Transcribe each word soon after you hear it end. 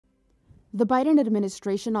The Biden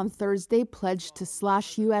administration on Thursday pledged to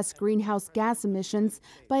slash U.S. greenhouse gas emissions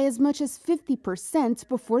by as much as 50%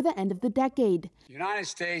 before the end of the decade. The United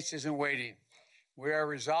States isn't waiting. We are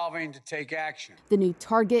resolving to take action. The new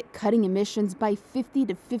target, cutting emissions by 50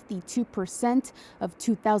 to 52% of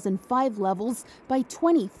 2005 levels by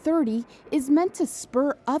 2030, is meant to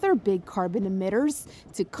spur other big carbon emitters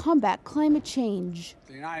to combat climate change.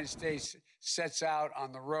 The United States sets out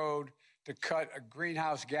on the road to cut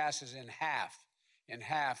greenhouse gases in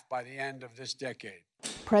half by the end of this decade.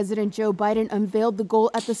 President Joe Biden unveiled the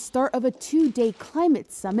goal at the start of a two-day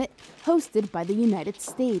climate summit hosted by the United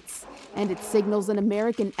States. And it signals an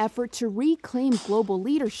American effort to reclaim global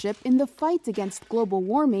leadership in the fight against global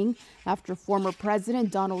warming after former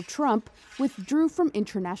President Donald Trump withdrew from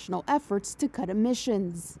international efforts to cut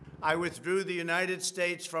emissions. I withdrew the United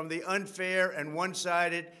States from the unfair and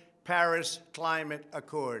one-sided Paris Climate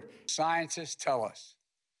Accord. Scientists tell us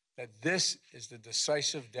that this is the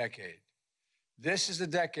decisive decade. This is the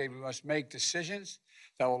decade we must make decisions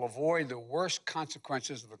that will avoid the worst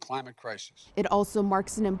consequences of the climate crisis. It also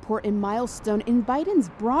marks an important milestone in Biden's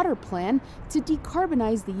broader plan to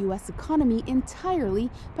decarbonize the U.S. economy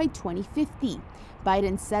entirely by 2050.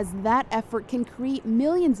 Biden says that effort can create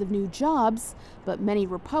millions of new jobs, but many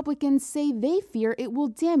Republicans say they fear it will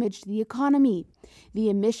damage the economy. The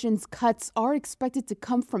emissions cuts are expected to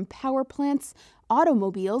come from power plants,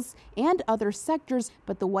 automobiles, and other sectors,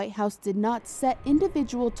 but the White House did not set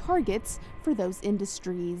individual targets for those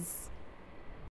industries.